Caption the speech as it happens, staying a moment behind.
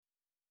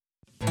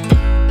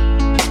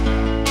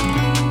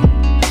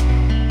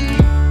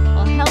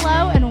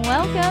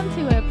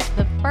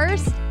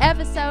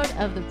episode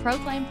of the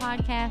Proclaim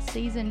Podcast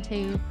Season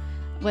 2,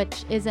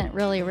 which isn't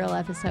really a real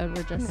episode.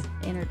 We're just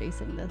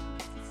introducing the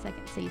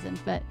second season,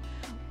 but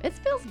it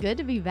feels good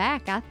to be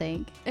back, I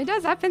think. It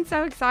does. I've been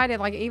so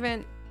excited.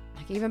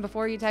 Even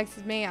before you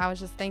texted me, I was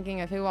just thinking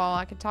of who all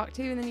I could talk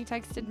to, and then you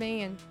texted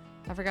me, and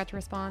I forgot to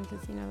respond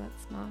because,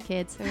 that's my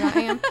kids who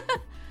I am.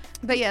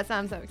 But yes,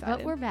 I'm so excited.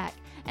 But we're back.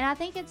 And I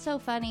think it's so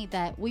funny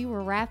that we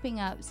were wrapping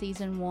up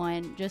season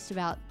 1 just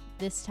about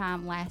this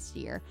time last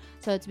year.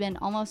 So it's been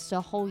almost a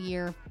whole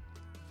year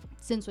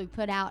since we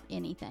put out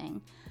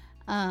anything.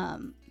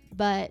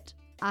 But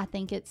I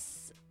think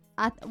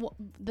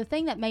the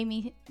thing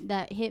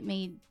that hit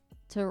me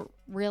to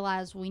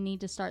realize we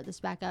need to start this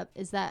back up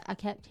is that I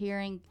kept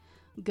hearing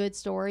good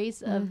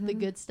stories of the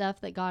good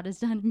stuff that God has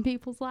done in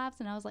people's lives.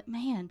 And I was like,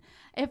 man,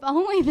 if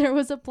only there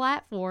was a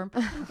platform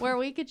where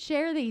we could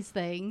share these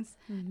things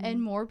and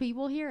more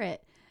people hear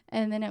it.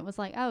 And then it was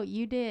like, oh,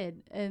 you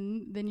did.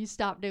 And then you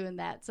stopped doing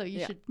that. So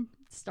you should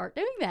start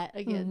doing that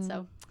again.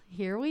 So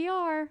here we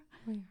are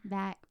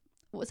back.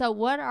 So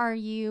what are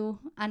you,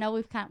 I know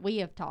we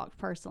have talked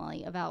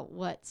personally about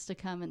what's to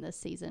come in this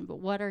season, but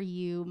what are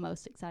you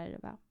most excited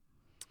about?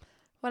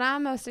 What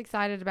I'm most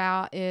excited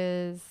about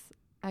is,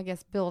 I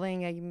guess,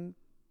 building a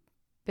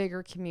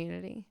bigger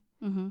community.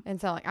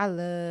 And so, I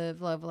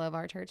love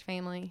our church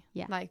family.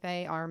 Yeah.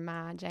 They are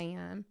my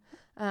jam.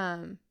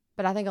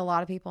 But I think a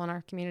lot of people in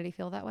our community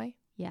feel that way.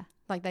 Yeah.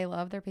 They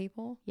love their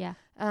people. Yeah.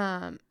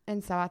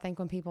 And so I think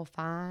when people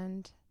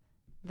find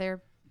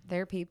their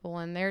people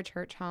in their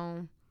church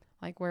home,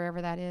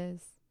 wherever that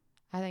is,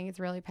 I think it's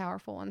really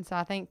powerful. And so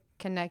I think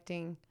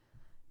connecting,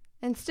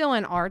 and still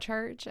in our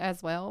church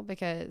as well,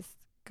 because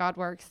God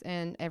works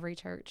in every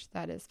church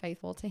that is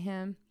faithful to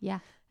him. Yeah.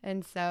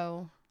 And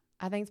so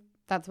I think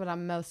that's what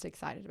I'm most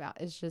excited about,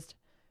 is just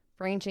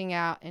branching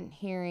out and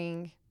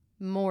hearing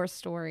more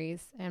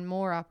stories and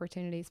more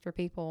opportunities for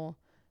people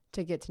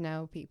to get to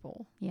know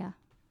people. Yeah.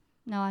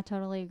 No, I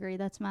totally agree.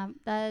 That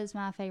is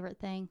my favorite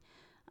thing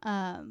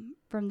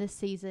from this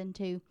season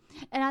too.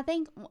 And I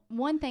think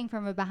one thing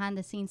from a behind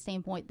the scenes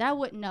standpoint that I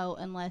wouldn't know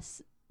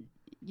unless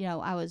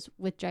I was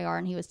with JR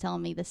and he was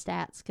telling me the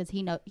stats, because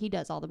he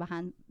does all the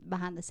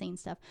behind the scenes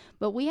stuff.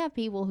 But we have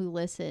people who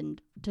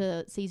listened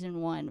to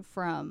season 1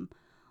 from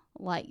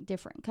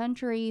different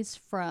countries,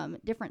 from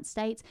different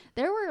states.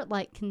 There were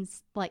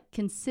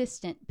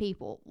consistent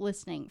people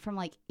listening from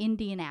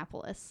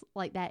Indianapolis,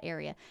 that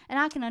area. And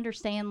I can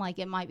understand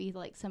it might be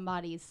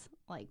somebody's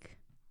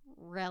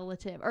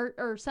relative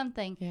or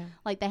something. Yeah.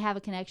 They have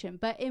a connection.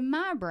 But in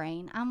my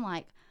brain, I'm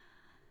like,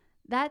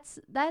 that's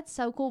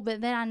so cool.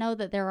 But then I know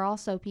that there are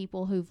also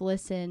people who've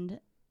listened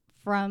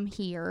from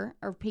here,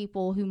 or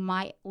people who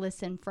might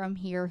listen from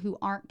here who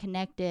aren't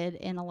connected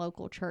in a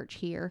local church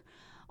here,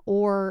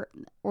 or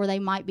they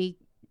might be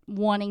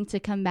wanting to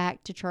come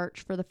back to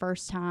church for the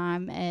first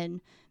time,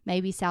 and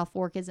maybe South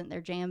Fork isn't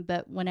their jam.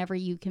 But whenever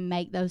you can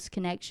make those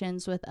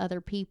connections with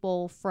other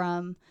people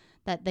from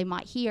that they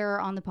might hear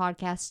on the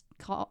podcast,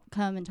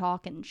 come and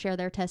talk and share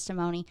their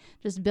testimony,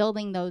 just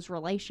building those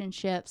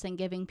relationships and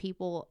giving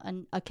people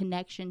a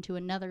connection to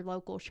another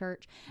local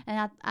church.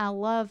 And I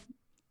love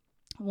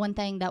one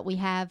thing that we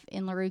have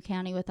in LaRue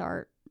County with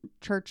our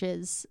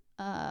church's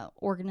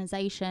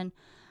organization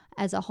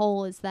as a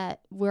whole is that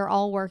we're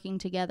all working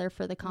together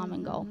for the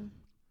common goal.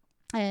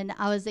 And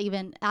I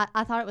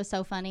thought it was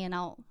so funny, and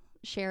I'll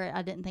share it.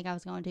 I didn't think I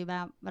was going to,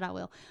 but I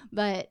will.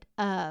 But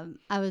I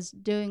was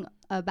doing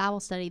a Bible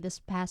study this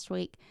past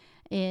week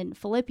in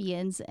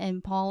Philippians,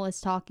 and Paul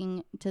is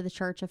talking to the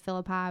church of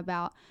Philippi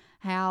about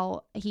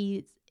how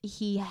he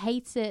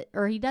hates it,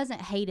 or he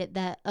doesn't hate it,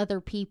 that other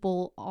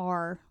people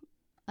are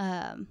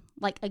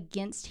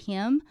against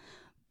him,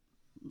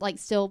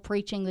 still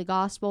preaching the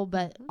gospel,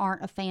 but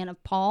aren't a fan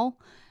of Paul.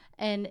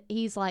 And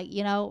he's like,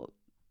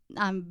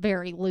 I'm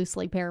very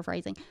loosely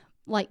paraphrasing,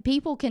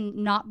 people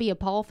can not be a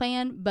Paul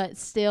fan, but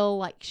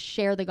still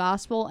share the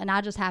gospel. And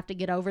I just have to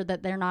get over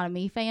that they're not a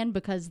me fan,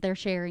 because they're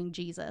sharing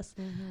Jesus.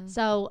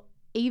 So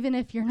even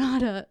if you're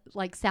not a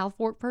South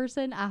Fork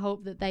person, I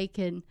hope that they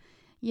can,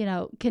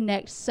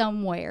 connect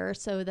somewhere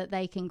so that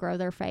they can grow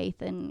their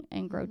faith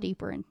and grow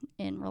deeper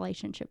in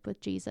relationship with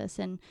Jesus,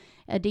 and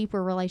a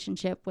deeper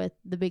relationship with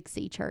the Big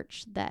C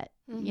Church that,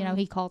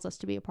 he calls us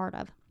to be a part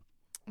of.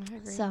 I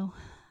agree. So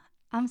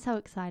I'm so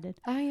excited.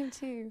 I am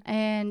too.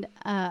 And,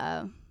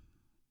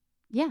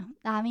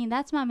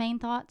 that's my main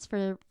thoughts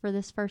for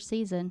this first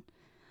season.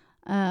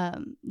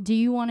 Do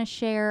you want to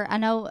share? I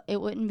know it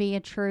wouldn't be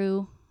a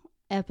true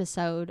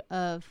episode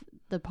of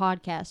the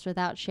podcast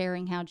without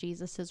sharing how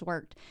Jesus has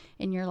worked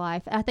in your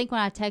life. I think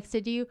when I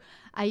texted you,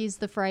 I used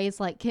the phrase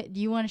do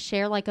you want to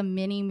share a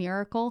mini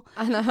miracle?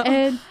 I know.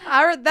 And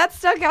that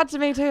stuck out to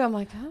me too. I'm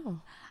like, oh.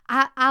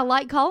 I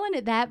like calling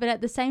it that, but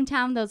at the same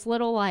time, those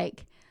little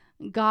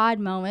God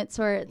moments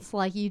where it's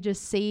you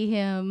just see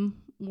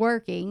him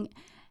working,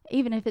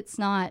 even if it's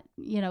not,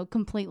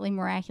 completely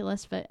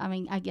miraculous. But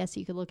I guess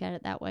you could look at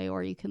it that way,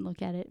 or you can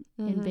look at it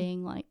in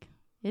being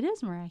it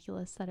is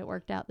miraculous that it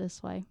worked out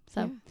this way.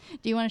 So, Yeah.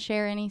 do you want to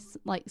share any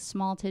like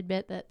small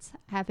tidbit that's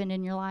happened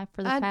in your life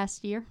for the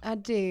past year? I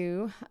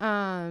do.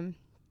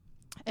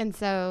 And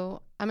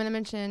so I'm going to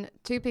mention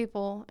 2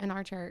 people in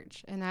our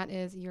church, and that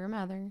is your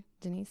mother,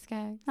 Denise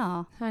Skaggs.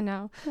 Oh, I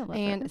know.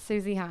 And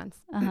Susie Hines.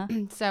 Uh-huh.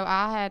 So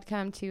I had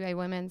come to a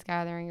women's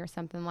gathering or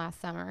something last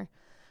summer,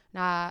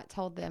 and I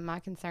told them my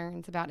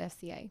concerns about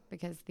FCA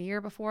because the year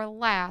before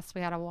last,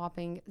 we had a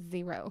whopping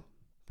 0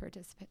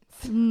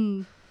 participants.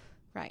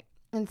 Right.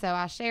 And so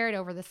I shared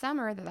over the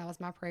summer that was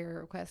my prayer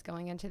request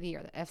going into the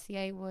year, that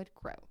FCA would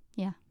grow.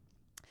 Yeah.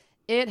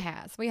 It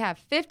has. We have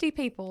 50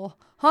 people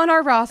on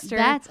our roster.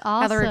 That's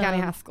awesome. At Lurie County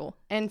High School.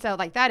 And so,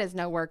 like, that is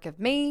no work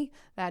of me.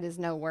 That is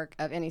no work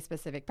of any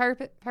specific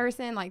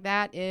person. Like,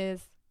 that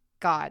is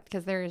God.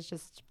 Because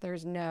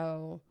there's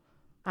no,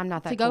 I'm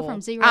not that cool. To go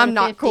from 0 I'm to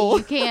not 50, cool.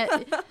 you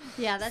can't.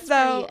 Yeah, that's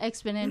So, pretty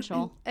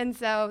exponential. And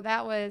so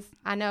that was,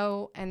 I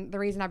know, and the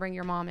reason I bring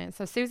your mom in.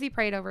 So Susie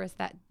prayed over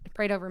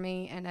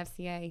me and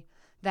FCA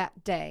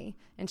that day,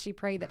 and she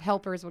prayed that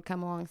helpers would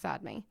come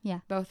alongside me. Yeah.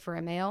 Both for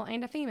a male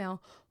and a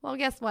female. Well,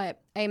 guess what?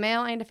 A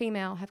male and a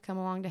female have come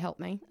along to help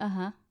me.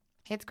 Uh-huh.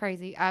 It's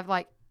crazy. I've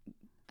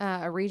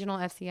a regional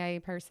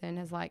FCA person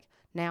has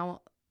now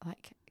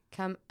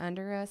come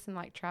under us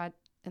and tried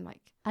and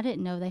I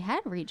didn't know they had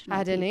regional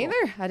I didn't people.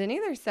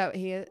 either. So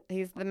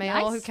he's the male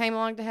Nice. who came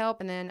along to help,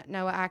 and then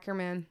Noah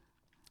Ackerman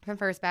from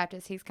First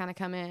Baptist, he's kind of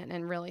come in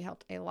and really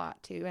helped a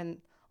lot too,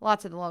 and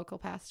lots of the local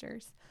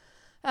pastors.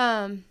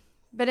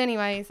 But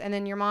anyways, and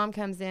then your mom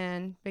comes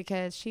in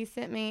because she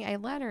sent me a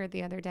letter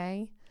the other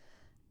day,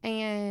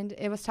 and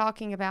it was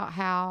talking about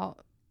how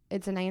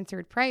it's an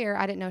answered prayer.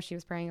 I didn't know she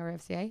was praying over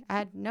FCA. I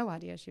had no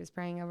idea she was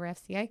praying over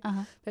FCA.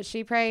 Uh-huh. But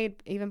she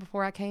prayed even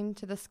before I came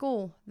to the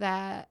school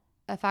that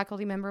a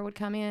faculty member would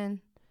come in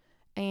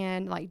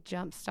and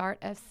jumpstart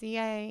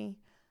FCA,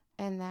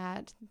 and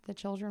that the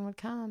children would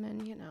come.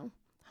 And, I'm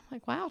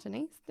like, wow,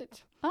 Denise,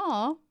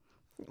 Oh.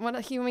 you want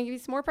me to give you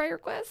some more prayer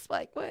requests?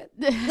 Like, what?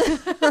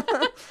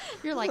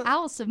 You're like, I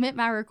will submit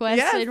my request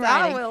Yes, in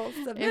writing. I will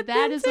submit If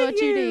that is what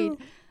you need.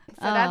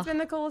 So that's been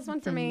the coolest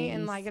one for me.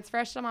 And Denise. it's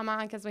fresh on my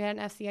mind because we had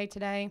an FCA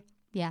today.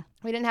 Yeah.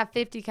 We didn't have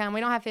 50 come. We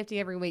don't have 50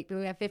 every week, but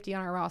we have 50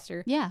 on our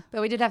roster. Yeah.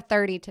 But we did have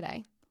 30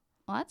 today.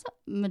 Well, that's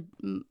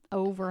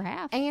over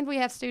half. And we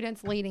have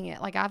students leading it.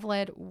 I've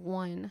led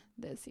one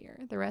this year.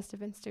 The rest have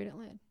been student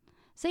led.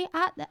 See,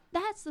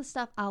 that's the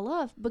stuff I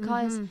love,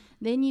 because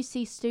then you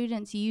see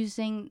students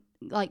using,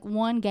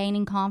 one,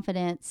 gaining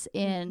confidence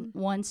in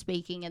one,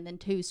 speaking, and then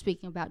 2,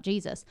 speaking about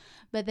Jesus.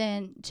 But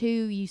then 2,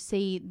 you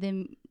see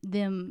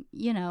them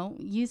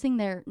using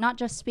their, not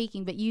just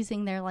speaking, but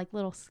using their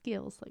little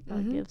skills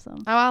God gives them.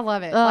 Oh, I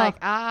love it.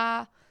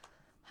 I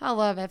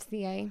love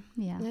FCA.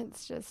 Yeah.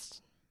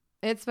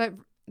 But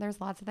there's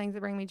lots of things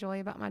that bring me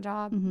joy about my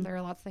job. There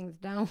are lots of things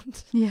that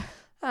don't. Yeah.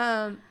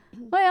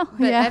 But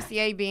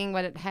FCA being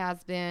what it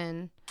has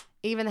been,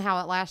 even how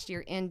it last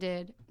year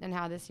ended and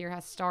how this year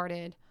has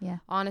started. Yeah.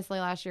 Honestly,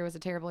 last year was a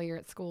terrible year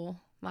at school.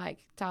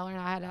 Tyler and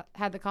I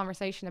had the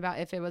conversation about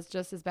if it was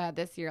just as bad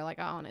this year. I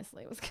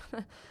honestly was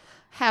going to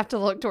have to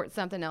look towards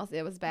something else.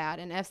 It was bad.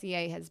 And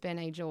FCA has been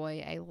a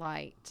joy, a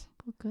light.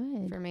 Well,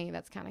 good. For me,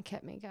 that's kind of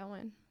kept me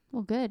going.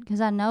 Well, good,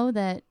 because I know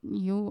that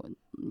you're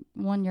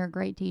a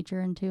great teacher,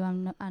 and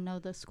 2, I know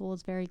the school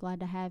is very glad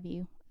to have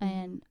you,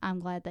 and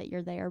I'm glad that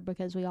you're there,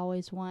 because we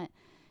always want,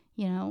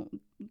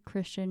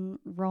 Christian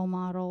role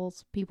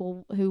models,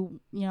 people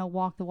who,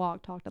 walk the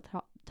walk, talk the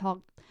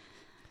talk.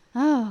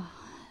 Oh,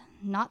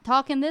 not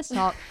talking this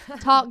talk,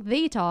 talk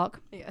the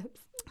talk. Yes.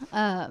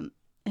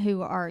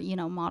 Who are,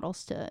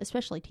 models to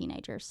especially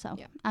teenagers. So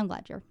yeah. I'm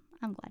glad you're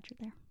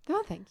there.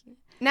 Oh, thank you.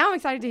 Now I'm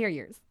excited to hear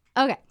yours.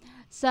 Okay,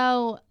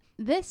 so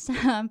this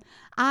time,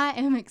 I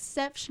am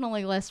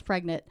exceptionally less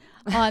pregnant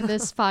on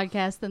this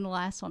podcast than the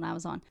last one I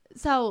was on.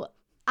 So,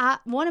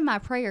 one of my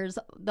prayers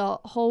the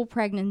whole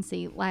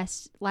pregnancy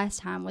last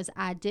time was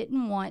I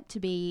didn't want to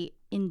be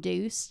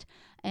induced,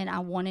 and I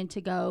wanted to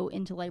go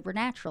into labor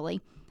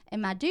naturally.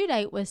 And my due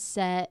date was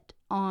set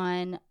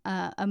on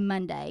a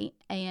Monday,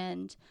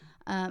 and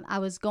I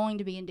was going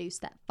to be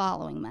induced that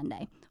following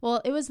Monday.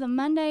 Well, it was the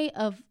Monday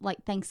of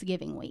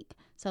Thanksgiving week.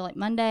 So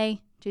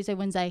Monday, Tuesday,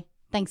 Wednesday,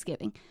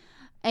 Thanksgiving.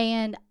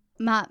 And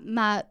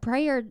my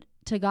prayer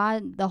to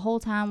God the whole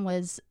time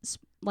was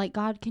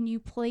God, can you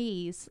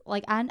please,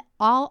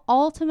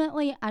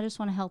 ultimately, I just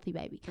want a healthy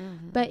baby.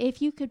 But if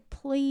you could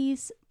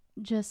please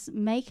just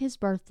make his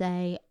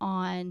birthday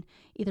on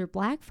either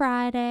Black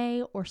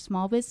Friday or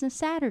Small Business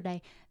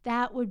Saturday,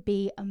 that would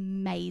be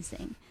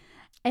amazing.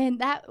 And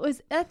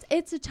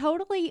it's a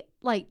totally,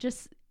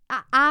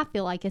 I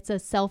feel like it's a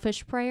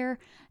selfish prayer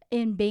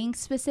in being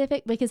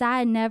specific, because I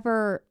had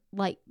never,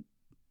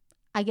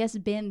 I guess,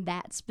 been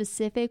that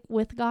specific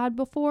with God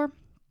before.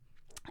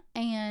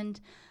 And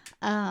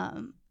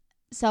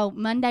so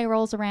Monday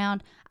rolls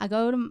around. I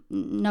go to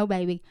no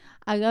baby.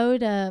 I go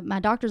to my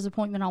doctor's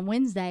appointment on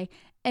Wednesday,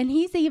 and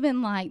he's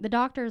even the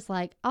doctor's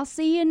I'll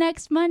see you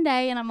next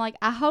Monday, and I'm like,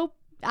 I hope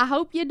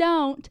you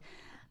don't.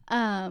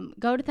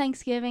 Go to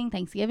Thanksgiving.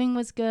 Thanksgiving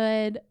was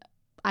good.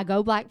 I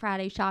go Black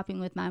Friday shopping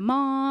with my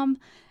mom,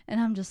 and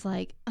I'm just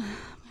like, I'm going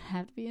to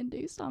have to be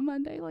induced on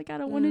Monday. Like, I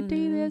don't want to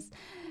do this.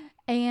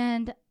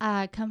 And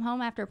I come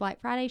home after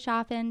Black Friday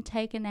shopping,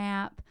 take a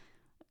nap,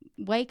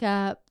 wake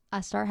up.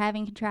 I start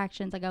having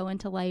contractions. I go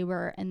into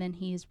labor, and then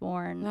he's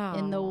born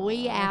in the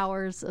wee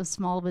hours of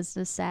Small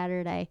Business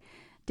Saturday.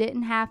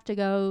 Didn't have to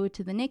go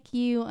to the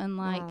NICU,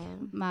 unlike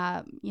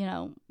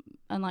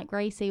unlike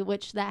Gracie,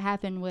 which that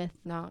happened with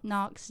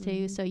Knox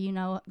too. So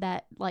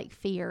that like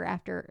fear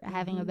after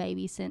having a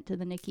baby sent to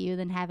the NICU,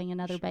 then having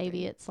another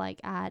baby. It's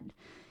like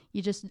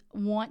you just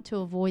want to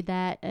avoid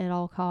that at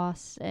all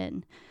costs,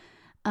 and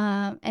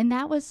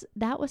that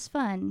was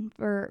fun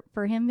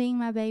for him being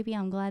my baby.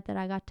 I'm glad that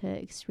I got to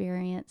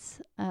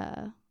experience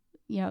the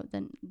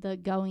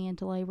going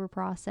into labor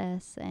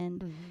process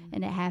and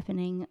it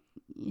happening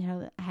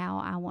how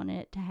I wanted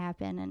it to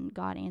happen, and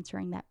God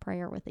answering that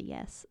prayer with a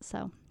yes.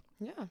 So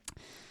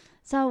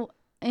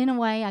in a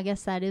way, I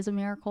guess that is a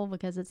miracle,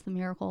 because it's the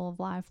miracle of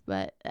life,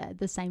 but at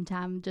the same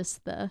time,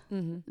 just the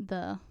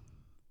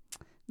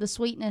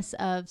sweetness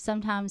of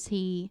sometimes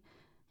he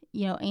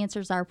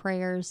answers our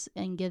prayers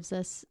and gives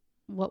us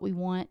what we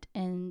want,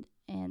 and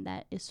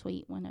that is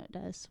sweet when it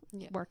does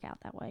work out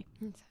that way.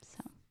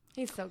 So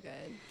he's so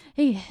good.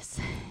 He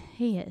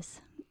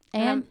is.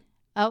 And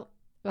I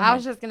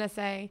was just gonna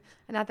say,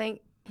 and I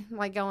think,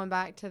 like, going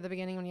back to the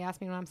beginning when you asked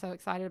me what I'm so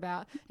excited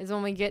about, is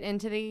when we get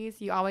into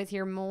these, you always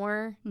hear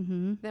more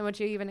than what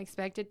you even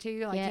expected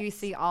to. Like, you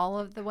see all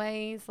of the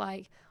ways,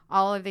 like,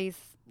 all of these,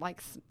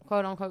 like,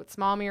 quote unquote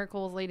small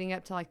miracles leading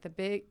up to, like, the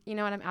big, you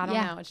know what I mean? I don't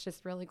know. It's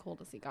just really cool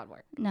to see God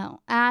work.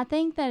 No, I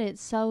think that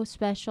it's so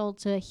special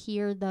to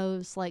hear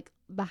those, like,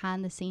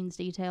 behind the scenes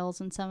details,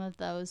 and some of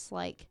those,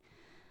 like,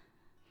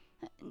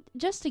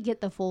 just to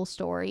get the full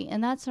story.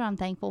 And that's what I'm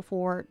thankful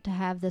for, to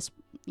have this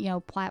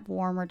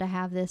platform, or to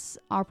have this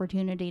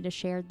opportunity to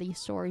share these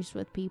stories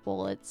with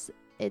people.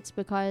 It's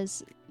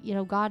because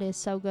God is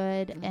so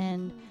good,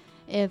 and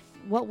if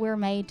what we're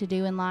made to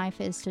do in life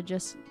is to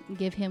just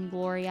give him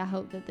glory, I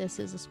hope that this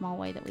is a small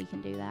way that we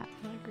can do that.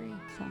 I agree.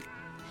 So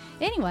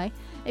anyway,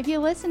 if you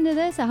listen to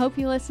this, I hope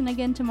you listen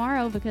again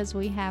tomorrow, because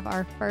we have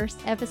our first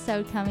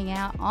episode coming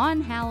out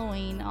on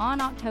Halloween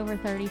on October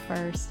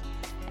 31st.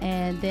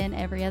 And then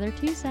every other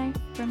Tuesday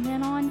from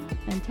then on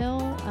until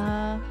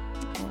the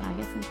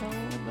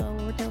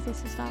Lord tells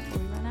us to stop, or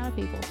we run out of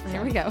people. So.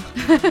 There we go.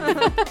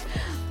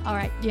 All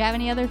right. Do you have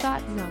any other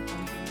thoughts? No.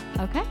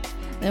 Okay.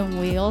 Then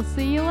we'll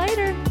see you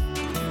later.